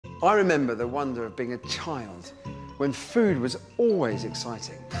I remember the wonder of being a child when food was always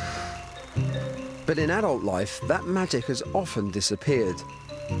exciting. But in adult life, that magic has often disappeared.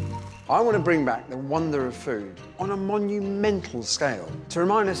 I want to bring back the wonder of food on a monumental scale to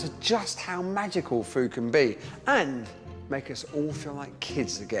remind us of just how magical food can be and make us all feel like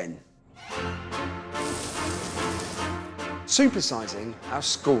kids again. Supersizing our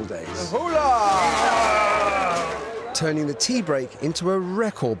school days. Hula! Turning the tea break into a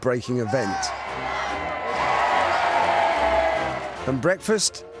record-breaking event. And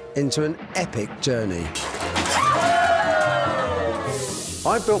breakfast into an epic journey.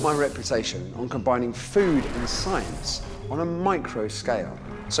 I built my reputation on combining food and science on a micro scale.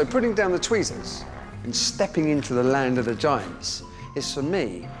 So putting down the tweezers and stepping into the land of the giants is, for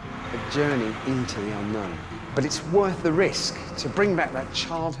me, a journey into the unknown. But it's worth the risk to bring back that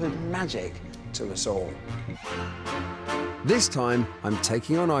childhood magic to us all. This time, I'm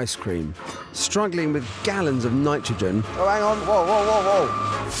taking on ice cream, struggling with gallons of nitrogen. Oh, hang on, whoa, whoa, whoa,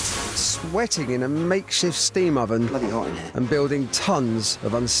 whoa. Sweating in a makeshift steam oven. Bloody hot in here. And building tons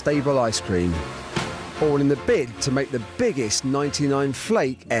of unstable ice cream. All in the bid to make the biggest 99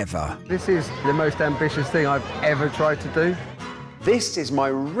 flake ever. This is the most ambitious thing I've ever tried to do. This is my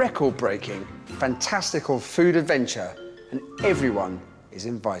record-breaking, fantastical food adventure, and everyone is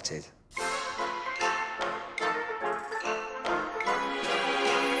invited.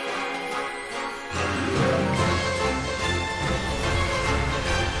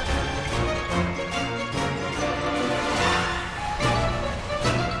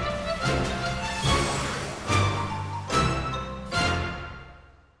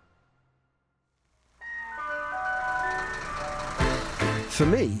 For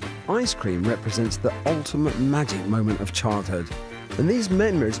me, ice cream represents the ultimate magic moment of childhood. And these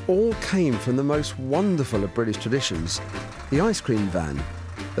memories all came from the most wonderful of British traditions, the ice cream van,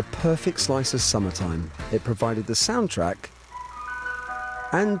 the perfect slice of summertime. It provided the soundtrack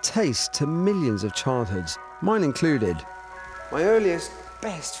and taste to millions of childhoods, mine included. My earliest,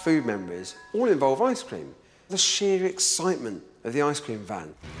 best food memories all involve ice cream. The sheer excitement of the ice cream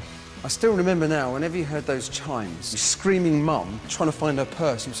van. I still remember now, whenever you heard those chimes, screaming mum, trying to find her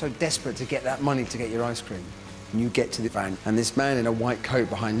purse. You're so desperate to get that money to get your ice cream. And you get to the van, and this man in a white coat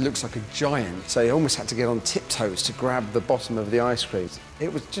behind looks like a giant, so he almost had to get on tiptoes to grab the bottom of the ice cream.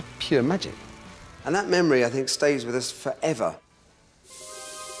 It was just pure magic. And that memory, I think, stays with us forever.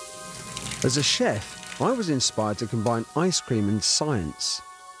 As a chef, I was inspired to combine ice cream and science,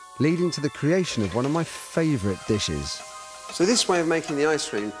 leading to the creation of one of my favourite dishes. So this way of making the ice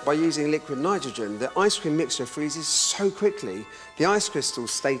cream, by using liquid nitrogen, the ice cream mixture freezes so quickly, the ice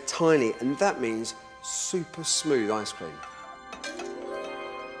crystals stay tiny, and that means super smooth ice cream.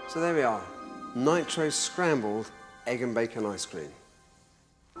 So there we are, nitro scrambled egg and bacon ice cream.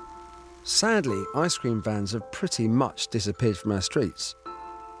 Sadly, ice cream vans have pretty much disappeared from our streets.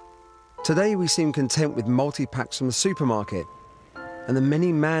 Today we seem content with multi-packs from the supermarket, and the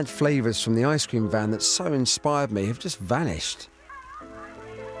many mad flavours from the ice cream van that so inspired me have just vanished.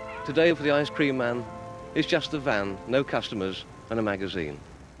 Today for the ice cream man, it's just a van, no customers, and a magazine.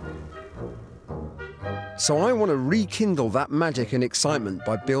 So I want to rekindle that magic and excitement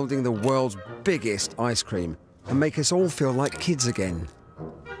by building the world's biggest ice cream and make us all feel like kids again.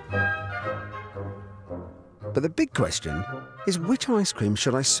 But the big question is, which ice cream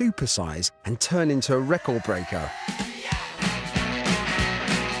should I supersize and turn into a record breaker?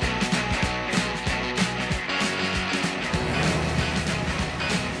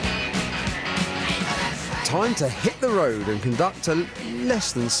 Time to hit the road and conduct a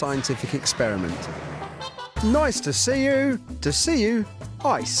less than scientific experiment. Nice to see you. To see you,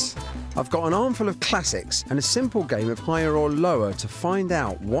 ice. I've got an armful of classics and a simple game of higher or lower to find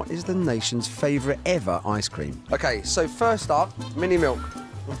out what is the nation's favourite ever ice cream. OK, so first up, Mini Milk.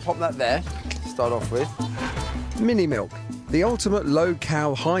 We'll pop that there to start off with. Mini Milk, the ultimate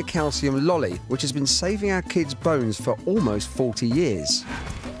low-cal, high-calcium lolly, which has been saving our kids' bones for almost 40 years.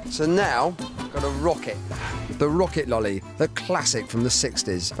 So now, got a rocket. The Rocket Lolly, the classic from the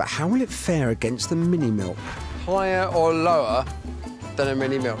 60s. But how will it fare against the Mini Milk? Higher or lower than a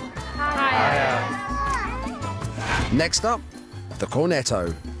Mini Milk? Higher. Next up, the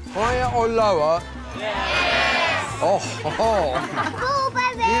Cornetto. Higher or lower? Yes! Oh,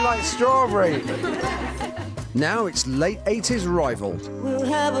 you like strawberry? Now it's late 80s rival. We'll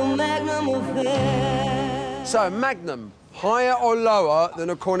have a Magnum affair. So, Magnum, higher or lower than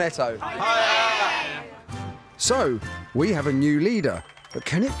a Cornetto? Higher! So, we have a new leader, but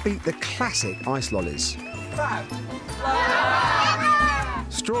can it beat the classic ice lollies? Lower.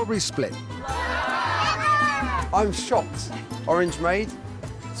 Strawberry split. Lower. I'm shocked. Orange made,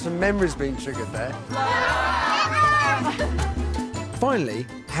 Some memories being triggered there. Finally,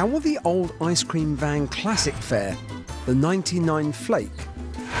 how will the old ice cream van classic fare? The 99 flake.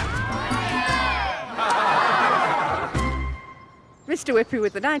 Mr. Whippy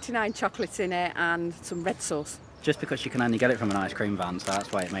with the 99 chocolates in it and some red sauce. Just because you can only get it from an ice cream van, so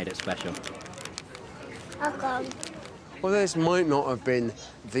that's why it made it special. Okay. Well, this might not have been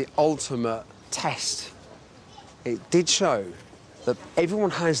the ultimate test. It did show that everyone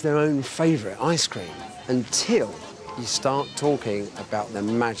has their own favourite ice cream until you start talking about the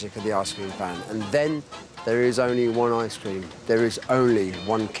magic of the ice cream van. And then there is only one ice cream. There is only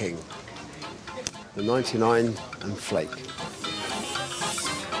one king. The 99 and flake.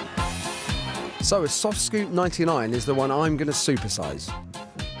 So a soft scoop 99 is the one I'm going to supersize.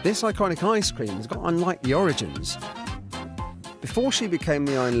 This iconic ice cream has got unlikely origins. Before she became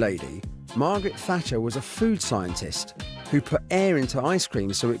the Iron Lady, Margaret Thatcher was a food scientist who put air into ice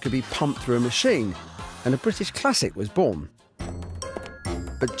cream so it could be pumped through a machine, and a British classic was born.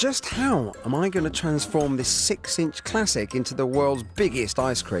 But just how am I going to transform this 6-inch classic into the world's biggest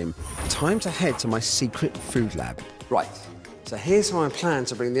ice cream? Time to head to my secret food lab. Right, so here's how I plan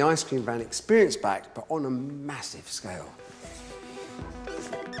to bring the ice cream van experience back, but on a massive scale.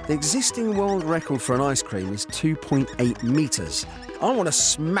 The existing world record for an ice cream is 2.8 metres. I want to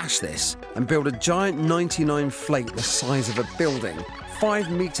smash this and build a giant 99 flake the size of a building,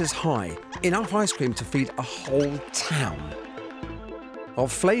 5 metres high, enough ice cream to feed a whole town. I'll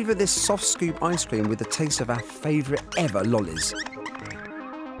flavour this soft scoop ice cream with the taste of our favourite ever lollies.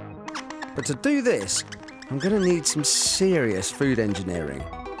 But to do this, I'm going to need some serious food engineering.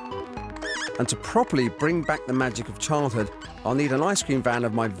 And to properly bring back the magic of childhood, I'll need an ice cream van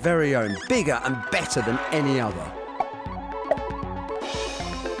of my very own, bigger and better than any other.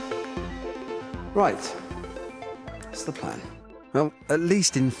 Right, that's the plan. Well, at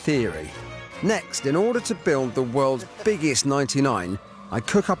least in theory. Next, in order to build the world's biggest 99, I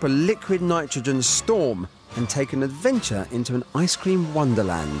cook up a liquid nitrogen storm and take an adventure into an ice cream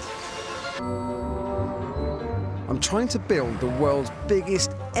wonderland. I'm trying to build the world's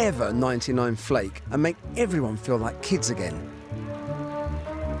biggest ever 99 flake and make everyone feel like kids again.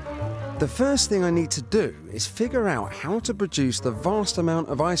 The first thing I need to do is figure out how to produce the vast amount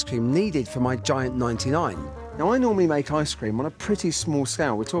of ice cream needed for my giant 99. Now, I normally make ice cream on a pretty small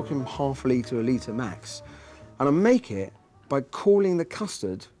scale. We're talking half a litre, a litre max. And I make it by cooling the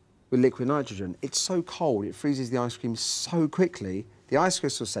custard with liquid nitrogen. It's so cold, it freezes the ice cream so quickly. The ice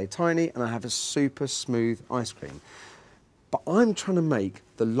crystals stay tiny and I have a super smooth ice cream. But I'm trying to make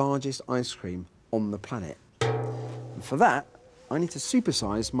the largest ice cream on the planet. And for that, I need to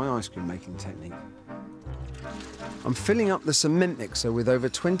supersize my ice cream making technique. I'm filling up the cement mixer with over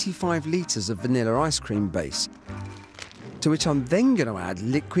 25 litres of vanilla ice cream base, to which I'm then going to add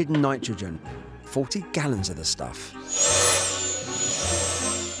liquid nitrogen, 40 gallons of the stuff.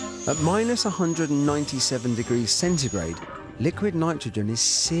 At minus 197 degrees centigrade, liquid nitrogen is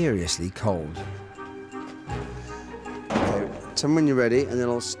seriously cold. Okay, tell me when you're ready, and then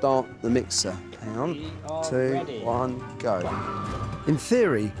I'll start the mixer. Hang on. 2, 1, go. In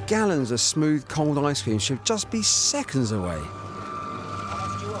theory, gallons of smooth, cold ice cream should just be seconds away.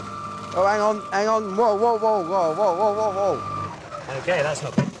 Oh, hang on. Whoa, whoa, whoa, whoa, whoa, whoa, whoa, whoa. OK, that's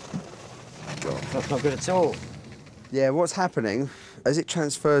not good. God. That's not good at all. Yeah, what's happening, as it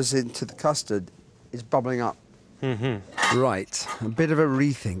transfers into the custard, it's bubbling up. Right, a bit of a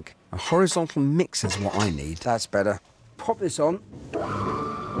rethink. A horizontal mix is what I need. That's better. Pop this on.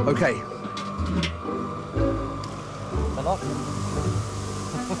 OK.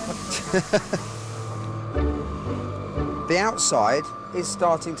 The outside is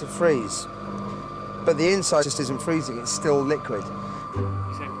starting to freeze, but the inside just isn't freezing, it's still liquid.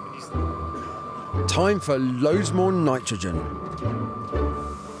 Time for loads more nitrogen.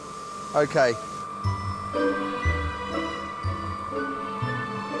 OK.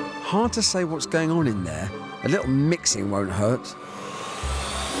 Hard to say what's going on in there. A little mixing won't hurt.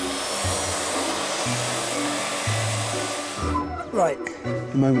 Right,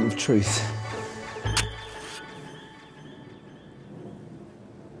 the moment of truth.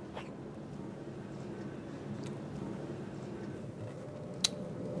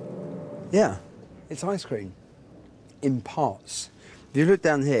 Yeah, it's ice cream in parts. If you look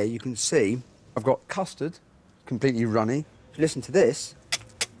down here, you can see I've got custard, completely runny. If you listen to this,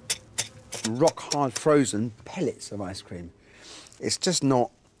 rock-hard frozen pellets of ice cream. It's just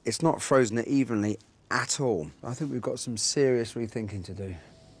not, it's not frozen evenly at all. I think we've got some serious rethinking to do.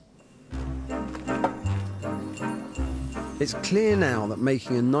 It's clear now that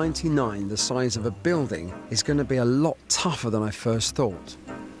making a 99 the size of a building is going to be a lot tougher than I first thought.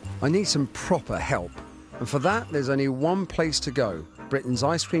 I need some proper help. And for that, there's only one place to go. Britain's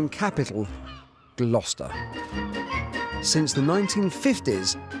ice cream capital, Gloucester. Since the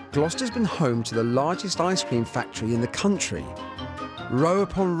 1950s, Gloucester's been home to the largest ice cream factory in the country. Row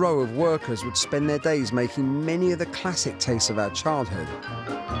upon row of workers would spend their days making many of the classic tastes of our childhood.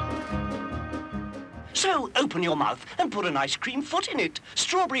 So open your mouth and put an ice cream foot in it.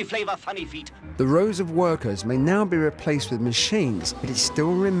 Strawberry flavour funny feet. The rows of workers may now be replaced with machines, but it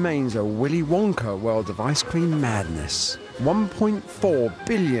still remains a Willy Wonka world of ice cream madness. 1.4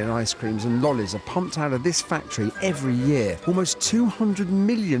 billion ice creams and lollies are pumped out of this factory every year. Almost 200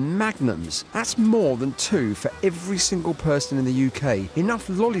 million magnums. That's more than 2 for every single person in the UK. Enough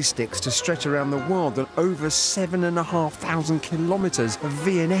lolly sticks to stretch around the world and over 7,500 kilometres of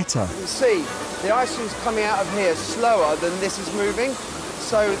Viennetta. You can see the ice cream's coming out of here slower than this is moving,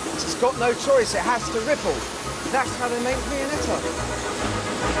 so it's got no choice, it has to ripple. That's how they make Viennetta.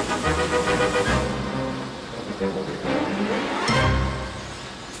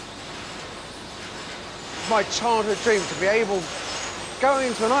 My childhood dream to be able to go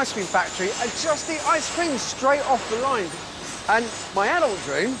into an ice cream factory and just eat ice cream straight off the line. And my adult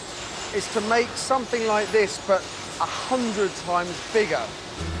dream is to make something like this, but 100 times bigger.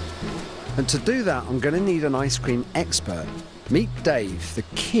 And to do that, I'm going to need an ice cream expert. Meet Dave, the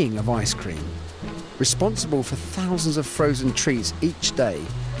king of ice cream. Responsible for thousands of frozen treats each day,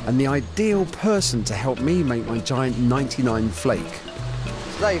 and the ideal person to help me make my giant 99 flake.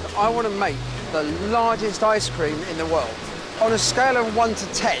 Dave, I want to make the largest ice cream in the world. On a scale of 1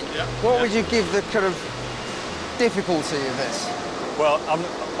 to 10, what would you give the kind of difficulty of this? Well,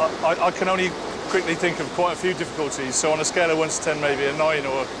 I can only quickly think of quite a few difficulties. So on a scale of 1 to 10, maybe a 9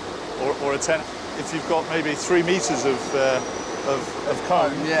 or a 10. If you've got maybe 3 metres of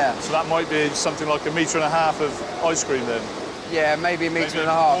cone, so that might be something like 1.5 metres of ice cream then. Yeah, maybe 1.5 metres.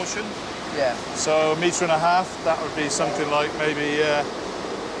 Proportion. Yeah. So 1.5 metres, that would be something like maybe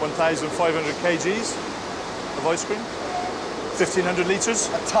 1,500 kgs of ice cream. 1,500 litres.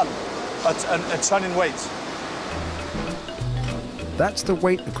 A tonne. A tonne in weight. That's the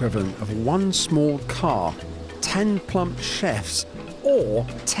weight equivalent of 1 small car, 10 plump chefs, or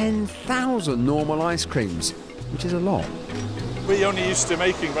 10,000 normal ice creams, which is a lot. We're only used to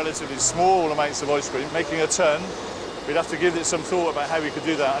making relatively small amounts of ice cream. Making a tonne, we'd have to give it some thought about how we could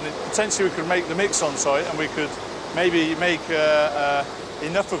do that. And potentially we could make the mix on site, and we could maybe make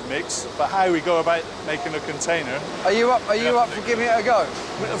enough of mix, but how we go about making a container. Are you up for giving it a go?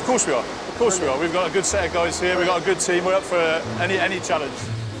 Of course we are. Of course we are. We've got a good set of guys here. We've got a good team. We're up for any challenge.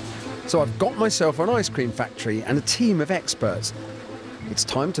 So I've got myself an ice cream factory and a team of experts. It's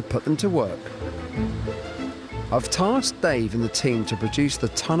time to put them to work. I've tasked Dave and the team to produce the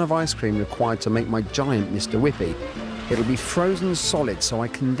tonne of ice cream required to make my giant Mr. Whippy. It'll be frozen solid, so I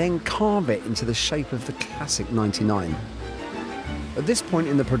can then carve it into the shape of the classic 99. At this point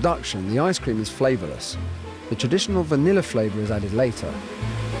in the production, the ice cream is flavourless. The traditional vanilla flavour is added later.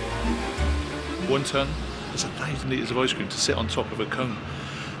 1 tonne, that's 1,000 litres of ice cream to sit on top of a cone.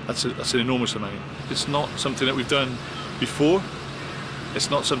 That's an enormous amount. It's not something that we've done before. It's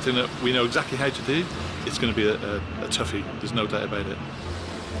not something that we know exactly how to do. It's going to be a toughie, there's no doubt about it.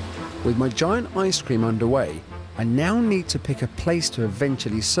 With my giant ice cream underway, I now need to pick a place to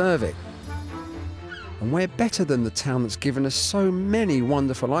eventually serve it. And where better than the town that's given us so many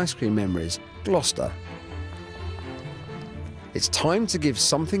wonderful ice cream memories, Gloucester. It's time to give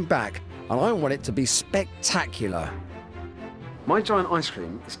something back, and I want it to be spectacular. My giant ice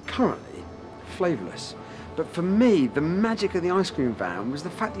cream is currently flavourless. But for me, the magic of the ice cream van was the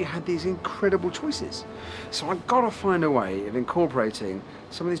fact that you had these incredible choices. So I've got to find a way of incorporating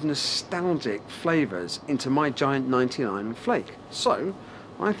some of these nostalgic flavours into my giant 99 flake. So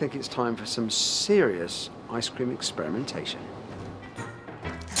I think it's time for some serious ice cream experimentation.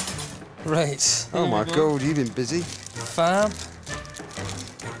 Right. Oh my God, you've been busy. Fab.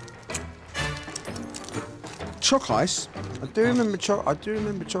 Choc ice. I do remember choc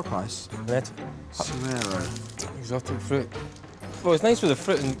ice. Red. Somero. Exotic fruit. Well, it's nice with the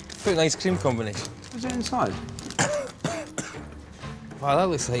fruit and ice cream combination. What's it inside? Wow, that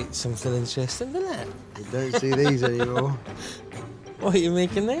looks like something interesting, doesn't it? You don't see these anymore. What are you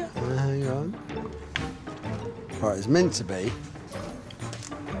making there? Hang on. Right, it's meant to be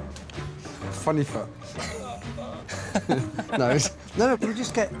funny foot. No, we'll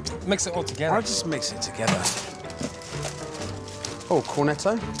just get... Mix it all together. I'll just mix it together. Oh,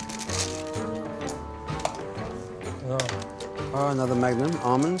 cornetto. Oh, another Magnum.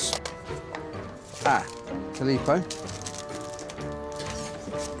 Almonds. Ah, Filippo.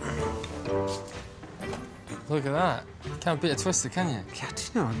 Look at that. Can't beat a twister, can you? Cat.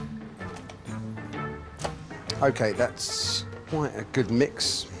 Yeah. OK, that's quite a good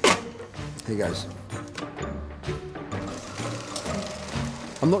mix. Here goes.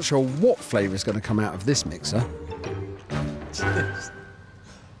 I'm not sure what flavour is going to come out of this mixer.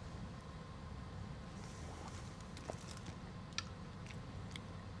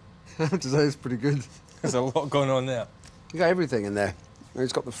 I have to say it's pretty good. There's a lot going on there. You got everything in there.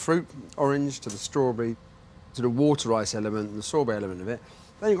 It's got the fruit, orange, to the strawberry, to the water ice element and the sorbet element of it.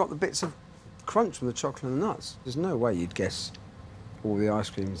 Then you've got the bits of crunch from the chocolate and the nuts. There's no way you'd guess all the ice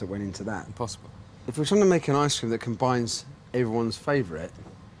creams that went into that. Impossible. If we're trying to make an ice cream that combines everyone's favourite,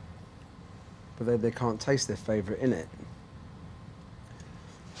 but they can't taste their favourite in it,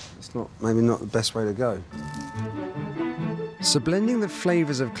 it's maybe not the best way to go. So blending the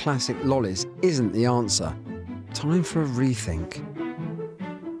flavours of classic lollies isn't the answer. Time for a rethink.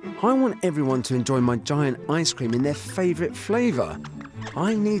 I want everyone to enjoy my giant ice cream in their favourite flavour.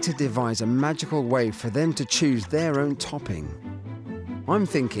 I need to devise a magical way for them to choose their own topping. I'm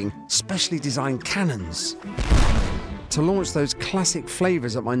thinking specially designed cannons to launch those classic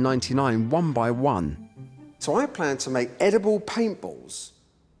flavours at my 99 one by one. So I plan to make edible paintballs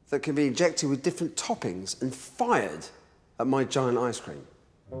that can be injected with different toppings and fired at my giant ice cream.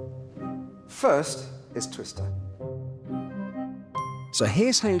 First is Twister. So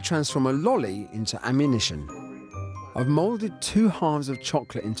here's how you transform a lolly into ammunition. I've moulded 2 halves of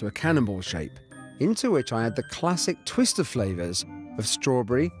chocolate into a cannonball shape, into which I add the classic Twister flavours of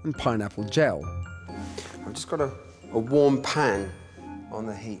strawberry and pineapple gel. I've just got a warm pan on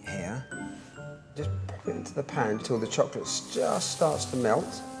the heat here. Just pop it into the pan until the chocolate just starts to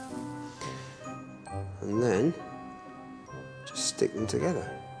melt. And then just stick them together.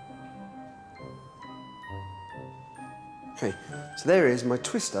 OK, so there is my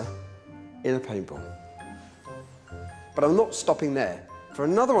Twister in a paintball. But I'm not stopping there. For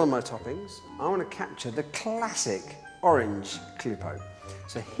another one of my toppings, I want to capture the classic orange Clippo.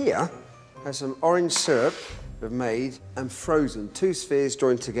 So here, I have some orange syrup we've made and frozen, 2 spheres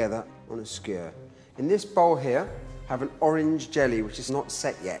joined together on a skewer. In this bowl here, I have an orange jelly, which is not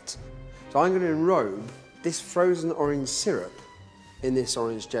set yet. So I'm going to enrobe this frozen orange syrup in this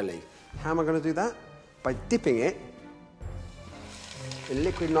orange jelly. How am I going to do that? By dipping it in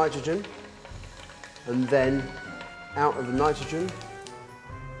liquid nitrogen, and then out of the nitrogen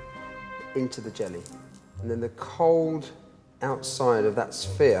into the jelly. And then the cold outside of that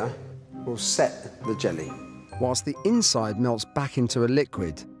sphere will set the jelly, whilst the inside melts back into a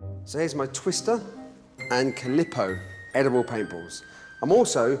liquid. So here's my Twister and Calippo edible paintballs. I'm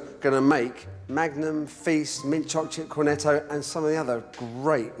also going to make Magnum, Feast, Mint Chocolate Cornetto and some of the other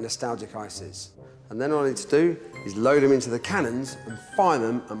great nostalgic ices. And then all I need to do is load them into the cannons and fire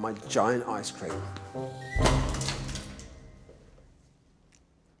them at my giant ice cream.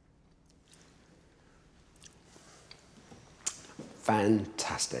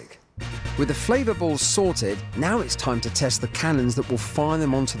 Fantastic. With the flavour balls sorted, now it's time to test the cannons that will fire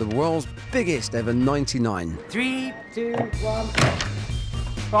them onto the world's biggest ever 99. 3, 2, 1.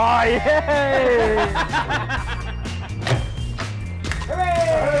 Oh, yay!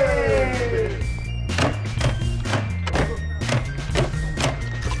 Hooray!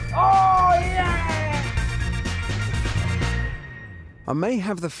 Oh, yeah! I may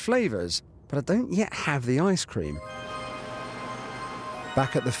have the flavours, but I don't yet have the ice cream.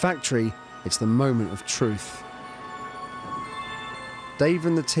 Back at the factory, it's the moment of truth. Dave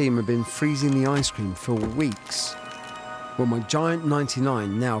and the team have been freezing the ice cream for weeks. Will my giant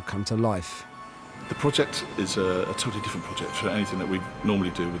 99 now come to life? The project is a totally different project for anything that we normally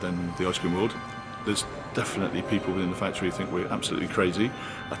do within the ice cream world. There's definitely people within the factory who think we're absolutely crazy.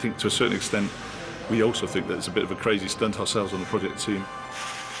 I think to a certain extent, we also think that it's a bit of a crazy stunt ourselves on the project team.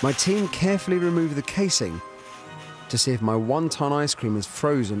 My team carefully removed the casing to see if my 1-ton ice cream is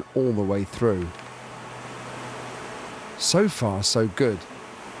frozen all the way through. So far, so good.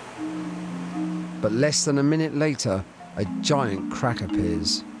 But less than a minute later, a giant crack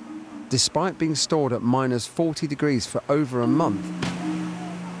appears. Despite being stored at -40 degrees for over a month,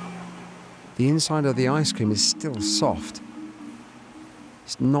 the inside of the ice cream is still soft.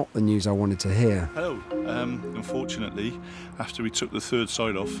 It's not the news I wanted to hear. Hello. Unfortunately, after we took the 3rd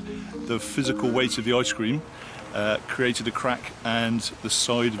side off, the physical weight of the ice cream created a crack and the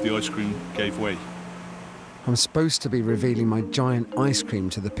side of the ice cream gave way. I'm supposed to be revealing my giant ice cream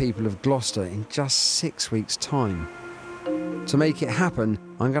to the people of Gloucester in just 6 weeks' time. To make it happen,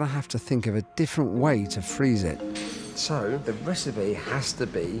 I'm going to have to think of a different way to freeze it. So the recipe has to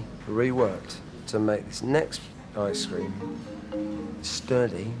be reworked to make this next ice cream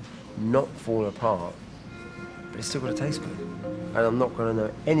sturdy, not fall apart, but it's still got to taste good. And I'm not going to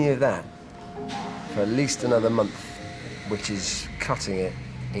know any of that for at least another month, which is cutting it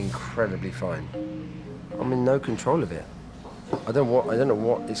incredibly fine. I'm in no control of it. I don't know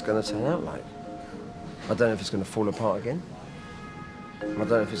what it's going to turn out like. I don't know if it's going to fall apart again. I don't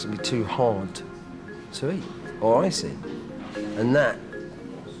know if it's going to be too hard to eat or icy. And that,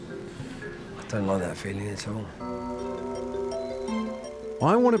 I don't like that feeling at all.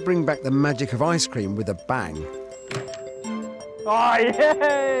 I want to bring back the magic of ice cream with a bang. Oh,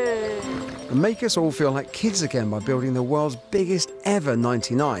 yay! And make us all feel like kids again by building the world's biggest ever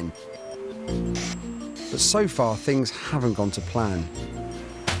 99. But so far, things haven't gone to plan.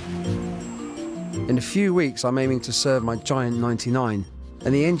 In a few weeks, I'm aiming to serve my giant 99,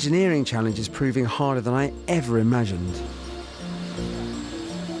 and the engineering challenge is proving harder than I ever imagined.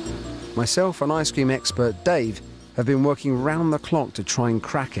 Myself and ice cream expert Dave have been working round the clock to try and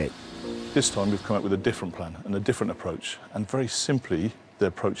crack it. This time we've come up with a different plan and a different approach. And very simply, the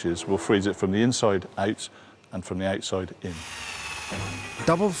approach is we'll freeze it from the inside out and from the outside in.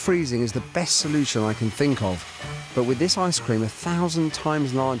 Double freezing is the best solution I can think of. But with this ice cream 1,000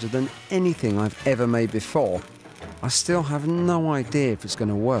 times larger than anything I've ever made before, I still have no idea if it's going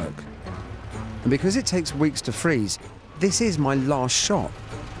to work. And because it takes weeks to freeze, this is my last shot.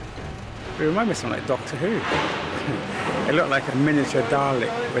 It reminds me of something like Doctor Who. It looked like a miniature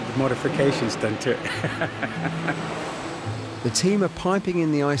Dalek with modifications done to it. The team are piping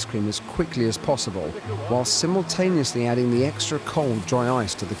in the ice cream as quickly as possible, while simultaneously adding the extra cold, dry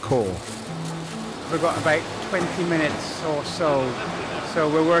ice to the core. We've got about 20 minutes or so, so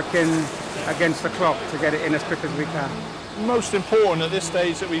we're working against the clock to get it in as quick as we can. Most important at this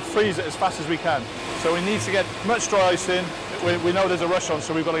stage that we freeze it as fast as we can. So we need to get much dry ice in. We know there's a rush on,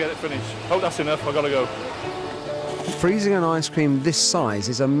 so we've got to get it finished. Hope that's enough, I've got to go. Freezing an ice cream this size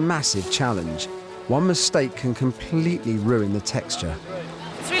is a massive challenge. One mistake can completely ruin the texture.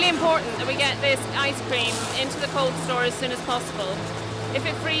 It's really important that we get this ice cream into the cold store as soon as possible. If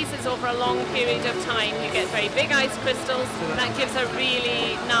it freezes over a long period of time, you get very big ice crystals, and that gives a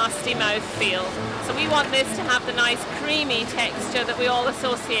really nasty mouthfeel. So we want this to have the nice creamy texture that we all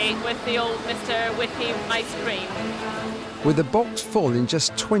associate with the old Mr. Whippy ice cream. With the box full in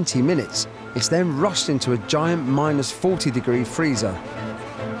just 20 minutes, it's then rushed into a giant -40-degree freezer.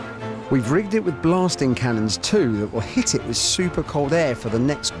 We've rigged it with blasting cannons too that will hit it with super cold air for the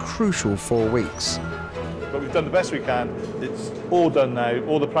next crucial 4 weeks. But we've done the best we can. It's all done now,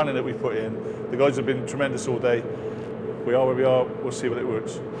 all the planning that we put in. The guys have been tremendous all day. We are where we are, we'll see whether it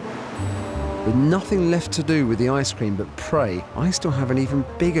works. With nothing left to do with the ice cream but pray, I still have an even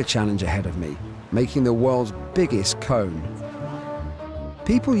bigger challenge ahead of me, making the world's biggest cone.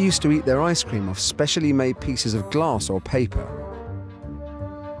 People used to eat their ice cream off specially made pieces of glass or paper.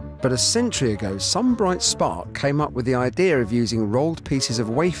 But a century ago, some bright spark came up with the idea of using rolled pieces of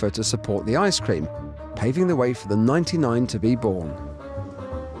wafer to support the ice cream, paving the way for the 99 to be born.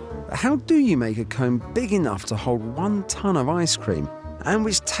 But how do you make a cone big enough to hold 1 ton of ice cream, and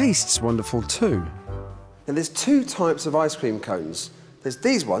which tastes wonderful too? And there's 2 types of ice cream cones. There's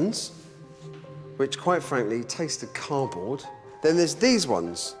these ones, which quite frankly taste of cardboard. Then there's these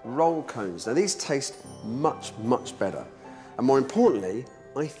ones, roll cones. Now these taste much, much better. And more importantly,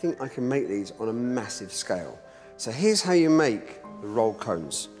 I think I can make these on a massive scale. So here's how you make the roll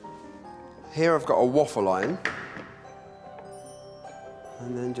cones. Here I've got a waffle iron.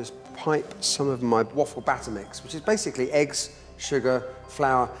 And then just pipe some of my waffle batter mix, which is basically eggs, sugar,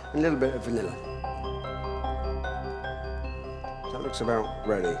 flour, and a little bit of vanilla. That looks about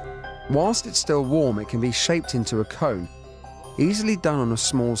ready. Whilst it's still warm, it can be shaped into a cone, easily done on a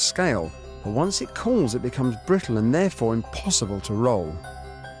small scale, but once it cools, it becomes brittle and therefore impossible to roll.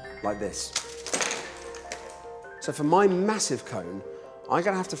 Like this. So for my massive cone, I'm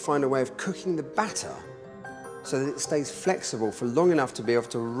going to have to find a way of cooking the batter so that it stays flexible for long enough to be able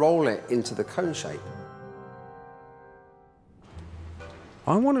to roll it into the cone shape.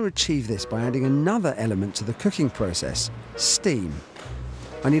 I want to achieve this by adding another element to the cooking process, steam.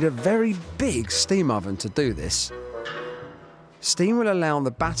 I need a very big steam oven to do this. Steam will allow the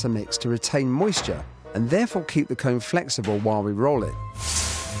batter mix to retain moisture and therefore keep the cone flexible while we roll it.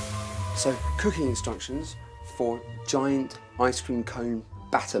 So, cooking instructions for giant ice cream cone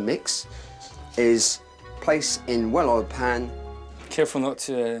batter mix is place in well-oiled pan. Careful not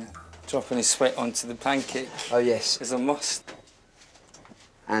to drop any sweat onto the pancake. Oh yes. It's a must.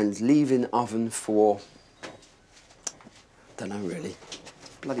 And leave in oven for, don't know really, it's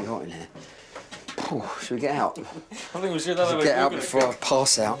bloody hot in here. Oh, should we get out? I think we should have a get out before I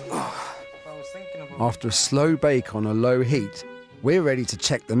pass out. Oh. After a slow bake on a low heat, we're ready to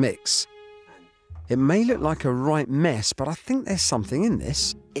check the mix. It may look like a right mess, but I think there's something in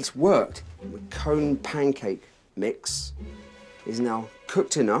this. It's worked. The cone pancake mix is now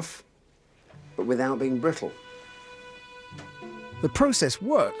cooked enough, but without being brittle. The process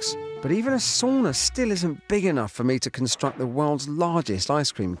works, but even a sauna still isn't big enough for me to construct the world's largest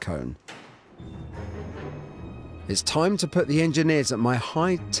ice cream cone. It's time to put the engineers at my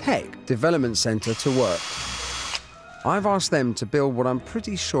high-tech development centre to work. I've asked them to build what I'm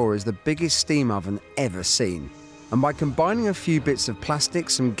pretty sure is the biggest steam oven ever seen. And by combining a few bits of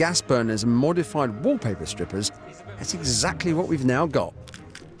plastic, some gas burners and modified wallpaper strippers, that's exactly what we've now got.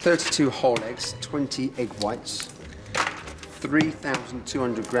 32 whole eggs, 20 egg whites,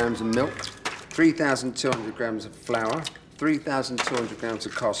 3,200 grams of milk, 3,200 grams of flour, 3,200 grams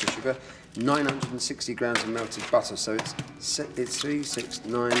of caster sugar, 960 grams of melted butter. So it's 3, 6,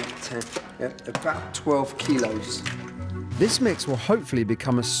 9, 10, yeah, about 12 kilos. This mix will hopefully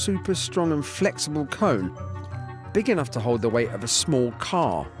become a super strong and flexible cone, big enough to hold the weight of a small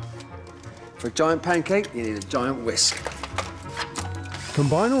car. For a giant pancake, you need a giant whisk.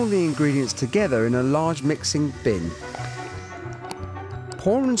 Combine all the ingredients together in a large mixing bin.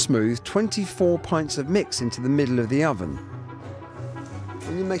 Pour and smooth 24 pints of mix into the middle of the oven.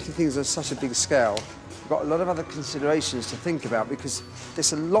 When you're making things on such a big scale, you've got a lot of other considerations to think about because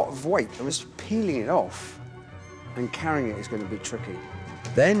there's a lot of weight, and just peeling it off and carrying it is going to be tricky.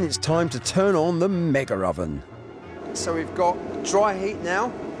 Then it's time to turn on the mega oven. So we've got dry heat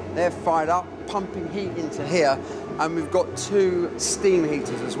now. They're fired up, pumping heat into here, and we've got 2 steam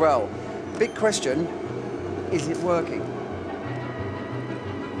heaters as well. Big question, is it working?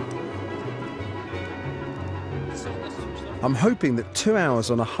 I'm hoping that 2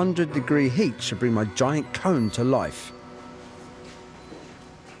 hours on 100-degree heat should bring my giant cone to life.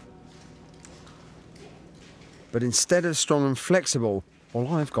 But instead of strong and flexible,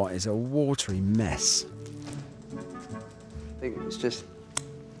 all I've got is a watery mess. I think it's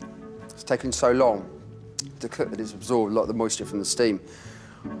taken so long to cook that it's absorbed a lot of the moisture from the steam.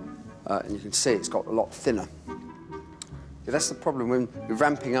 And you can see it's got a lot thinner. Yeah, that's the problem when you're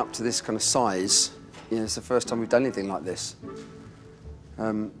ramping up to this kind of size. You know, it's the first time we've done anything like this.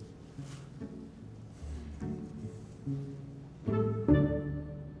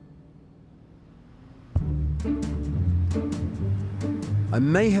 I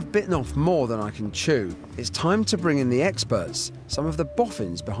may have bitten off more than I can chew. It's time to bring in the experts, some of the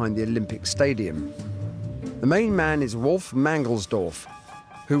boffins behind the Olympic Stadium. The main man is Wolf Mangelsdorf,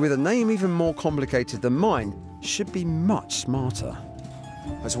 who, with a name even more complicated than mine, should be much smarter.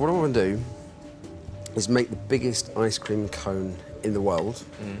 So what I want to do is make the biggest ice cream cone in the world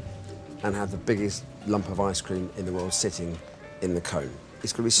and have the biggest lump of ice cream in the world sitting in the cone.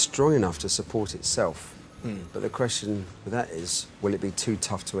 It's going to be strong enough to support itself. But the question with that is, will it be too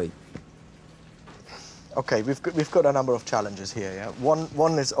tough to eat? Okay, we've got a number of challenges here. Yeah,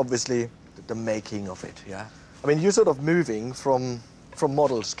 one is obviously the making of it. Yeah, I mean you're sort of moving from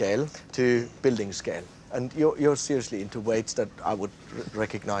model scale to building scale, and you're seriously into weights that I would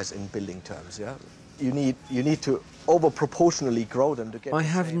recognize in building terms. Yeah, you need to over proportionally grow them to get. I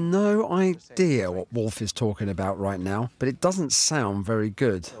have no idea what Wolf is talking about right now, but it doesn't sound very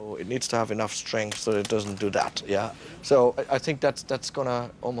good. So it needs to have enough strength so it doesn't do that. Yeah, so I think that's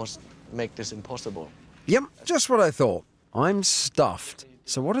gonna almost make this impossible. Yep, just what I thought. I'm stuffed.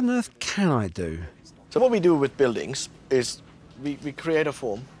 So what on earth can I do? So what we do with buildings is we create a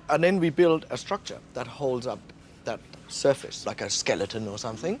form and then we build a structure that holds up that surface, like a skeleton or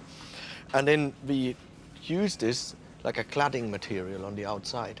something. And then we use this like a cladding material on the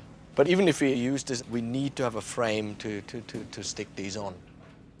outside. But even if we use this, we need to have a frame to stick these on.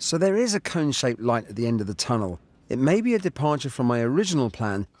 So there is a cone-shaped light at the end of the tunnel. It may be a departure from my original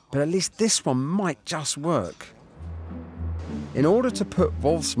plan, but at least this one might just work. In order to put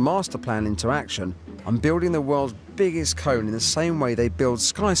Wolf's master plan into action, I'm building the world's biggest cone in the same way they build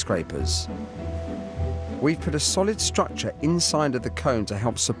skyscrapers. We've put a solid structure inside of the cone to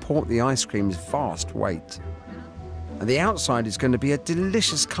help support the ice cream's vast weight. And the outside is going to be a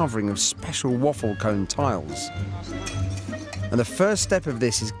delicious covering of special waffle cone tiles. And the first step of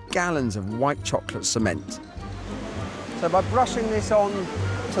this is gallons of white chocolate cement. So by brushing this on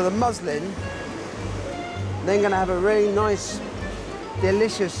to the muslin, then going to have a really nice,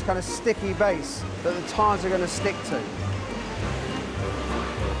 delicious kind of sticky base that the tiles are going to stick to.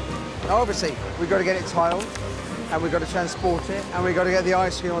 Now obviously, we've got to get it tiled, and we've got to transport it, and we've got to get the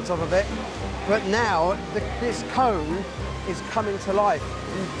ice cream on top of it. But now, this cone is coming to life,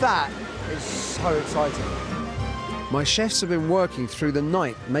 and that is so exciting. My chefs have been working through the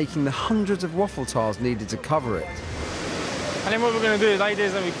night, making the hundreds of waffle tiles needed to cover it. And then what we're going to do is like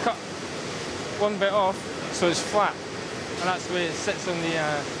this, and we cut one bit off so it's flat, and that's the way it sits on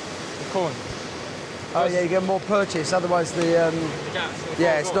the cone. Oh yeah, you get more purchase, otherwise the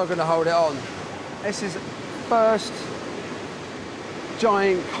yeah, it's not going to hold it on. This is first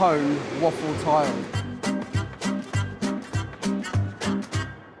giant cone waffle tile.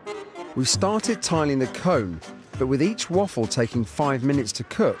 We started tiling the cone, but with each waffle taking 5 minutes to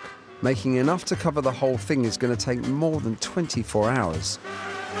cook, making enough to cover the whole thing is going to take more than 24 hours.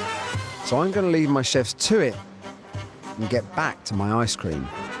 So I'm going to leave my chefs to it and get back to my ice cream.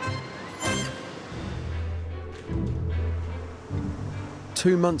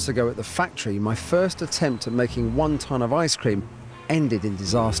 2 months ago at the factory, my first attempt at making 1 ton of ice cream ended in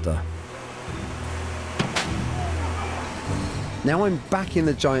disaster. Now I'm back in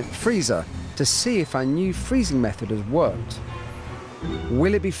the giant freezer to see if our new freezing method has worked.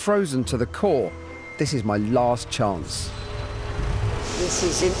 Will it be frozen to the core? This is my last chance. This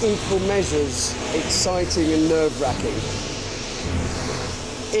is in equal measures exciting and nerve-wracking.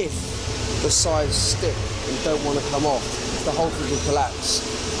 If the sides stick and don't want to come off, the whole thing will collapse.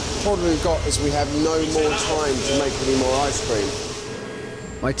 The problem we've got is we have no more time to make any more ice cream.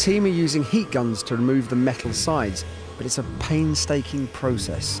 My team are using heat guns to remove the metal sides, but it's a painstaking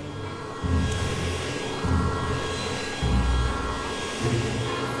process.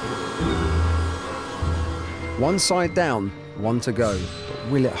 One side down, one to go,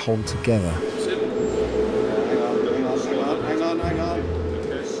 but will it hold together? Hang on.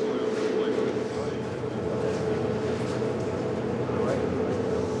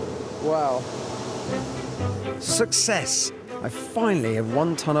 Wow. Success! I finally have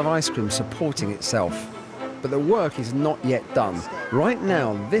 1 ton of ice cream supporting itself. But the work is not yet done. Right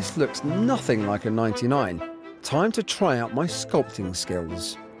now, this looks nothing like a 99. Time to try out my sculpting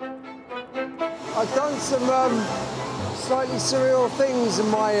skills. I've done some slightly surreal things in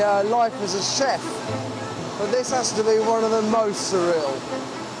my life as a chef, but this has to be one of the most surreal.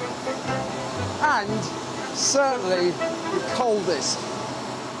 And certainly the coldest.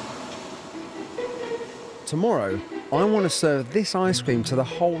 Tomorrow, I want to serve this ice cream to the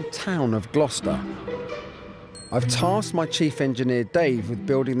whole town of Gloucester. I've tasked my chief engineer Dave with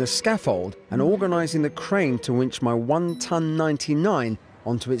building the scaffold and organising the crane to winch my 1 ton 99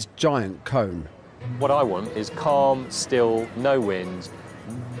 onto its giant cone. What I want is calm, still, no wind,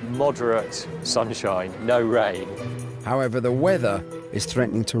 moderate sunshine, no rain. However, the weather is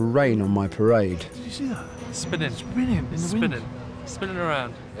threatening to rain on my parade. Did you see that? Spinning. It's brilliant in the wind. Spinning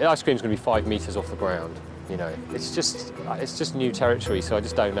around. The ice cream's going to be 5 metres off the ground. You know, it's just new territory, so I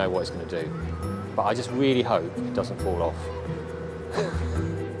just don't know what it's going to do. But I just really hope it doesn't fall off.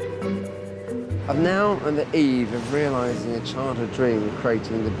 I'm now on the eve of realising a childhood dream of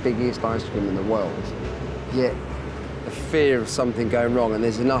creating the biggest ice cream in the world. Yet the fear of something going wrong, and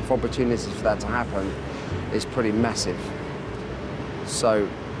there's enough opportunities for that to happen, is pretty massive. So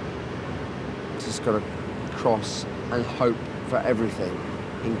just got to cross and hope for everything,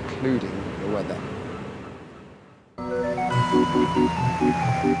 including the weather.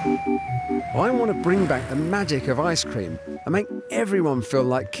 I want to bring back the magic of ice cream and make everyone feel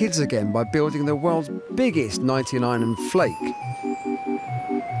like kids again by building the world's biggest 99 and flake.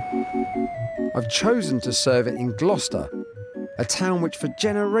 I've chosen to serve it in Gloucester, a town which for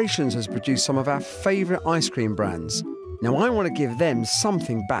generations has produced some of our favourite ice cream brands. Now I want to give them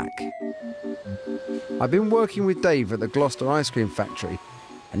something back. I've been working with Dave at the Gloucester Ice Cream Factory,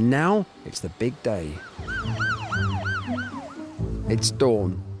 and now it's the big day. It's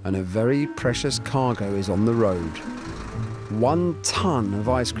dawn, and a very precious cargo is on the road. 1 ton of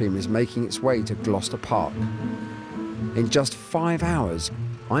ice cream is making its way to Gloucester Park. In just 5 hours,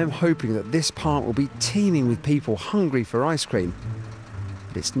 I am hoping that this park will be teeming with people hungry for ice cream,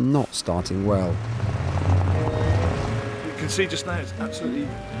 but it's not starting well. You can see just now it's absolutely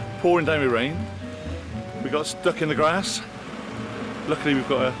pouring down with rain. We got stuck in the grass. Luckily we've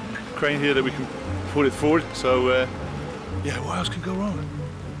got a crane here that we can pull it forward, so yeah, what else can go wrong?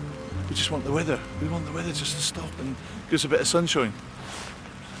 We just want the weather. We want the weather just to stop and give us a bit of sunshine.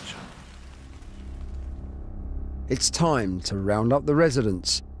 It's time to round up the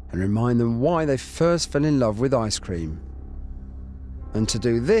residents and remind them why they first fell in love with ice cream. And to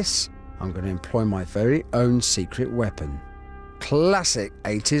do this, I'm going to employ my very own secret weapon. Classic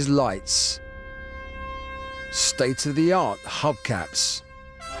 80s lights. State-of-the-art hubcaps.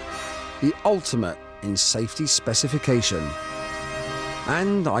 The ultimate in safety specification.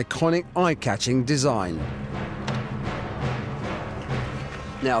 And iconic eye-catching design.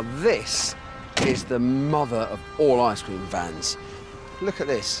 Now this is the mother of all ice cream vans. Look at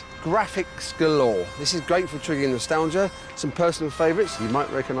this, graphics galore. This is great for triggering nostalgia, some personal favourites. You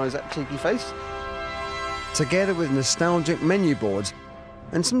might recognise that cheeky face. together with nostalgic menu boards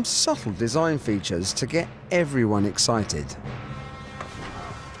and some subtle design features to get everyone excited.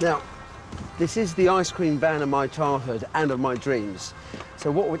 Now, this is the ice cream van of my childhood and of my dreams.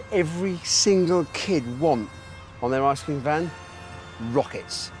 So what would every single kid want on their ice cream van?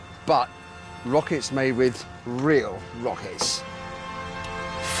 Rockets. But rockets made with real rockets.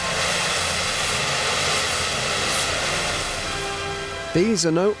 These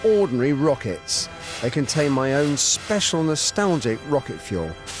are no ordinary rockets. They contain my own special nostalgic rocket fuel,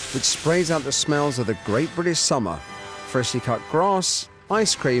 which sprays out the smells of the great British summer, freshly cut grass,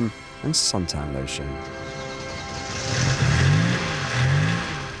 ice cream and suntan lotion.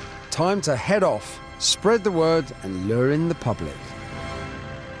 Time to head off, spread the word and lure in the public.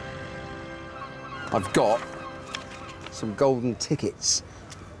 I've got some golden tickets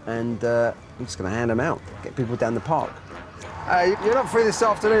and I'm just going to hand them out, get people down the park. You're not free this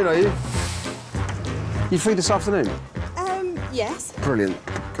afternoon, are you? You free this afternoon? Yes. Brilliant.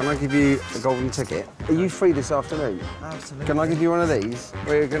 Can I give you a golden ticket? Are you free this afternoon? Absolutely. Can I give you one of these?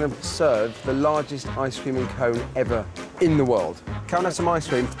 We're going to serve the largest ice cream and cone ever in the world. Come and have some ice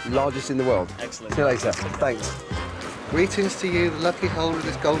cream, largest in the world. Excellent. See you later. Thanks. Greetings to you, the lucky holder of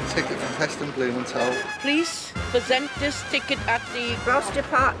this golden ticket from Heston Blumenthal. Please present this ticket at the Gloucester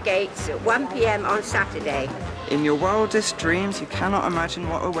Park gates at 1 p.m. on Saturday. In your wildest dreams, you cannot imagine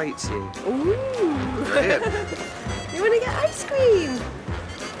what awaits you. Ooh! Brilliant. You want to get ice cream?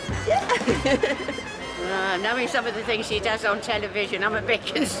 Yeah. Knowing some of the things he does on television, I'm a bit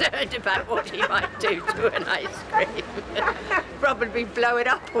concerned about what he might do to an ice cream. Probably blow it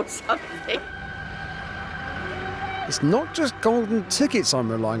up or something. It's not just golden tickets I'm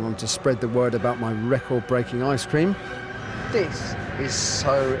relying on to spread the word about my record-breaking ice cream. This is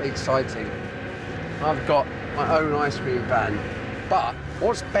so exciting. I've got my own ice cream van, but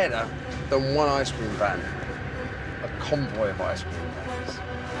what's better than one ice cream van? A convoy of ice cream vans.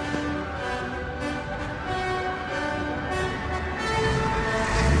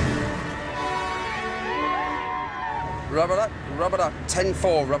 Rubber duck,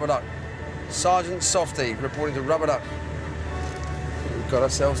 10-4, rubber duck. Sergeant Softy reporting to Rubber Duck. We've got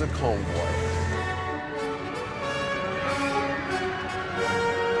ourselves a convoy.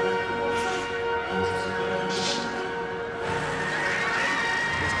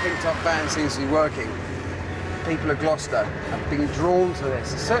 This pinked-up van seems to be working. People of Gloucester have been drawn to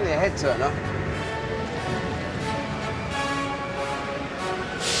this. It's certainly a head-turner.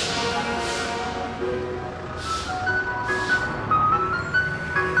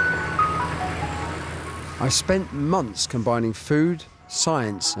 I spent months combining food,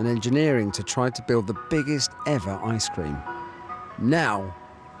 science and engineering to try to build the biggest ever ice cream. Now,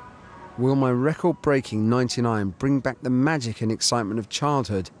 will my record-breaking 99 bring back the magic and excitement of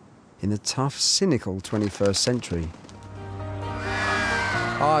childhood in the tough, cynical 21st century?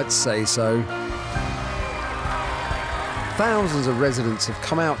 I'd say so. Thousands of residents have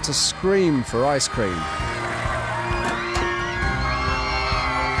come out to scream for ice cream.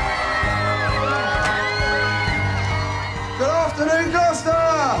 Afternoon, Gloucester!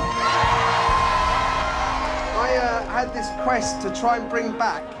 I had this quest to try and bring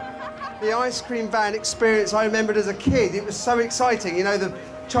back the ice cream van experience I remembered as a kid. It was so exciting. You know, the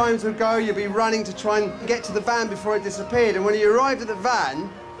chimes would go, you'd be running to try and get to the van before it disappeared. And when you arrived at the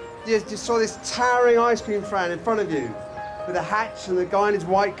van, you saw this towering ice cream van in front of you with a hatch and the guy in his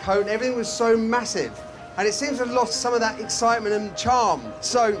white coat. Everything was so massive. And it seems to have lost some of that excitement and charm.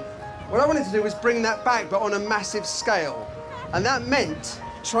 So what I wanted to do was bring that back, but on a massive scale. And that meant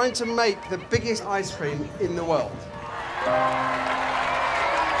trying to make the biggest ice cream in the world.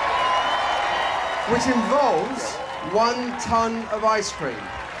 Which involves 1 ton of ice cream.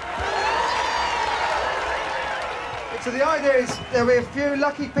 So the idea is there'll be a few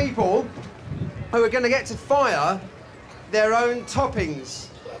lucky people who are going to get to fire their own toppings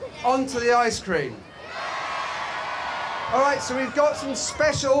onto the ice cream. All right, so we've got some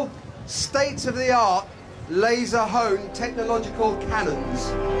special state-of-the-art laser-honed technological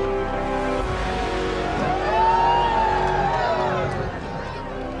cannons.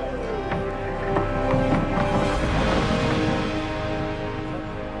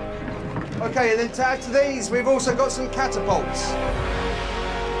 Okay, and then to add to these, we've also got some catapults.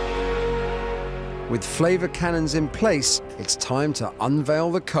 With flavour cannons in place, it's time to unveil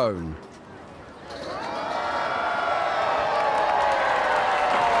the cone.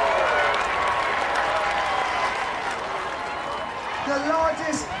 The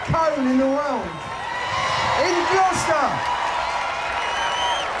largest cone in the world, in Gloucester.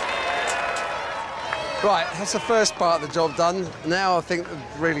 Right, that's the first part of the job done. Now I think the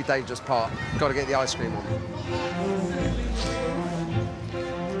really dangerous part. Got to get the ice cream on.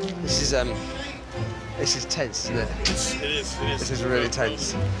 This is tense, isn't it? It is. This is really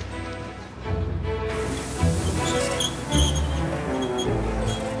tense.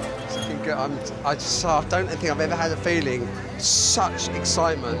 I don't think I've ever had a feeling such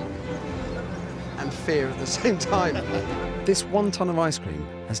excitement and fear at the same time. This 1 ton of ice cream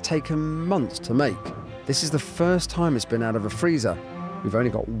has taken months to make. This is the first time it's been out of a freezer. We've only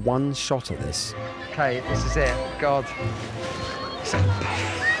got 1 shot at this. Okay, this is it. God.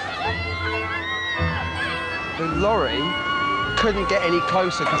 The lorry couldn't get any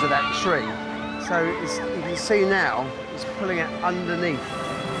closer because of that tree. So you can see now, it's pulling it underneath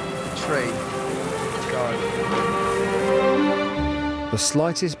the tree. God. The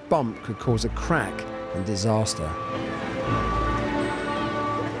slightest bump could cause a crack and disaster.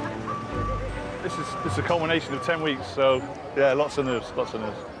 This is a culmination of 10 weeks, so yeah, lots of nerves, lots of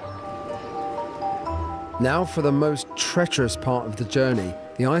nerves. Now for the most treacherous part of the journey.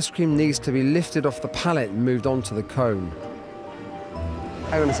 The ice cream needs to be lifted off the pallet and moved onto the cone.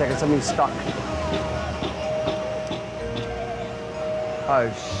 Hang on a second, something's stuck.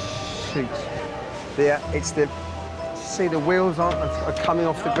 Oh, shoot. See the wheels are coming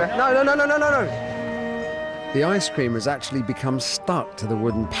off the ground. No. The ice cream has actually become stuck to the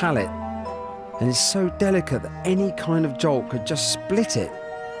wooden pallet. And it's so delicate that any kind of jolt could just split it.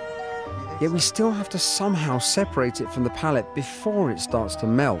 Yet we still have to somehow separate it from the pallet before it starts to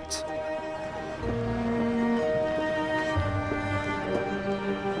melt.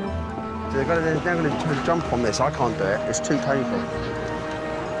 They're going to try to jump on this. I can't do it. It's too painful.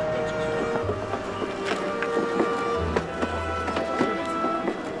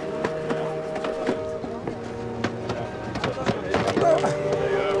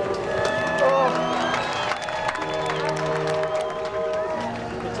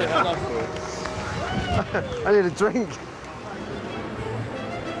 I need a drink.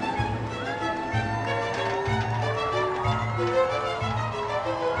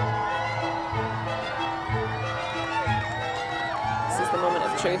 This is the moment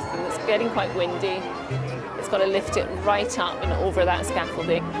of truth, and it's getting quite windy. It's got to lift it right up and over that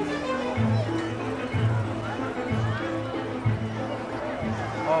scaffolding.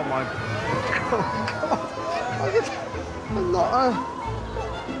 Oh my God. I'm not.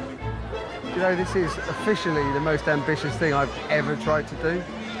 You know, this is officially the most ambitious thing I've ever tried to do.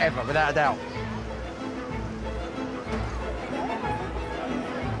 Ever, without a doubt.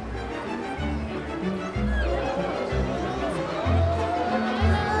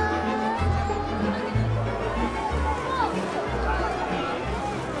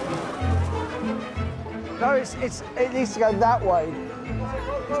 No, it needs to go that way.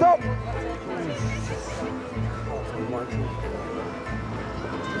 Stop!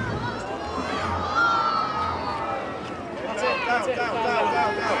 Down.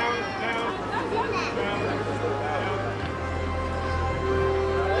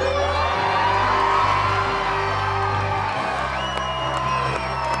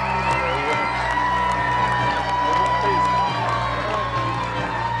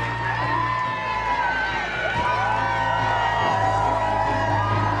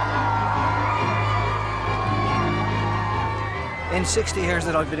 In 60 years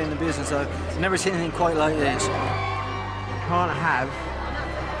that I've been in the business, I've never seen anything quite like this. Can't have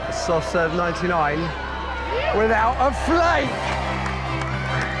a soft serve 99 without a flake.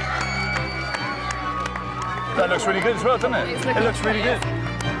 That looks really good as well, doesn't it? It looks really good.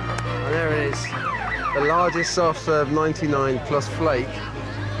 And there it is, the largest soft serve 99 plus flake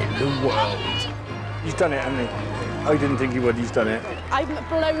in the world. He's done it, hasn't he? I didn't think he would. He's done it. I'm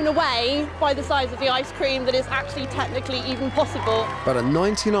blown away by the size of the ice cream that is actually technically even possible. But a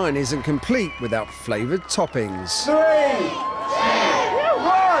 99 isn't complete without flavoured toppings. 3, 2,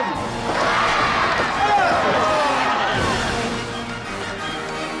 1.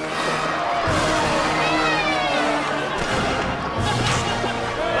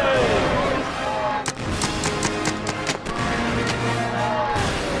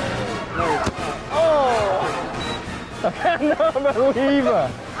 I cannot believe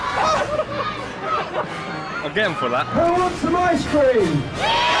it. I'll get him for that. Who wants some ice cream?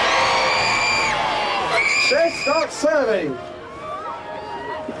 Let's start serving.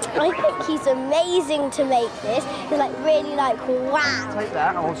 I think he's amazing to make this. He's like really like wow. Take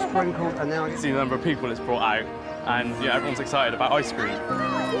that, I'll sprinkle, and now I see the number of people it's brought out, and yeah, everyone's excited about ice cream.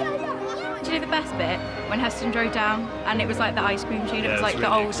 Do you know the best bit? When Heston drove down and it was like the ice cream tune, it was like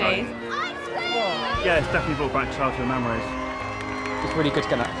the old days. Yeah, it's definitely brought back childhood memories. It's really good to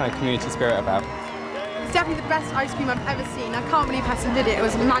get that kind of community spirit about. It's definitely the best ice cream I've ever seen. I can't believe Heston did it. It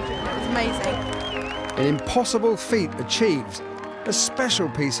was magical. It was amazing. An impossible feat achieved. A special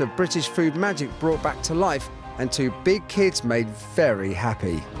piece of British food magic brought back to life, and two big kids made very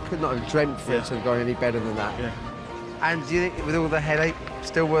happy. Could not have dreamt for it to have gone any better than that. Yeah. And do you think, with all the headache,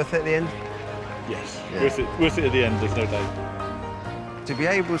 still worth it at the end? Yes, Yeah. worth it at the end, there's no doubt. To be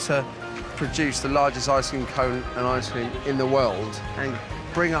able to produce the largest ice cream cone and ice cream in the world and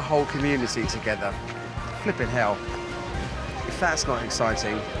bring a whole community together, flipping hell. If that's not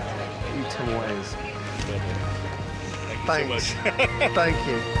exciting, you tell me what is. Thank you Thanks. so much. Thank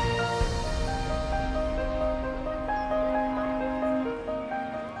you.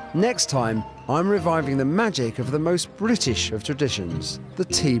 Next time, I'm reviving the magic of the most British of traditions, the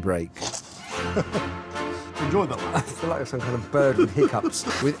tea break. Enjoy that one. I feel like some kind of bird with hiccups.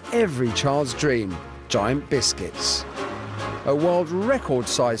 With every child's dream, giant biscuits, a world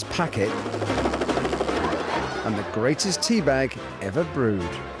record-sized packet, and the greatest tea bag ever brewed.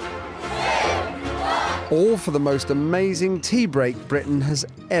 All for the most amazing tea break Britain has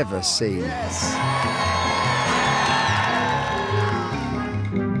ever seen.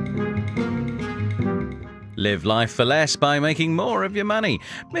 Live life for less by making more of your money.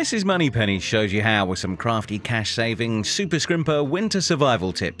 Mrs. Moneypenny shows you how with some crafty cash-saving, super scrimper winter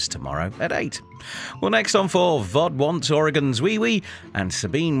survival tips tomorrow at 8. Well, next on 4, Vod wants Oregon's wee wee and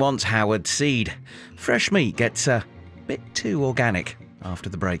Sabine wants Howard seed. Fresh meat gets a bit too organic after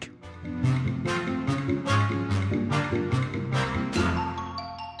the break.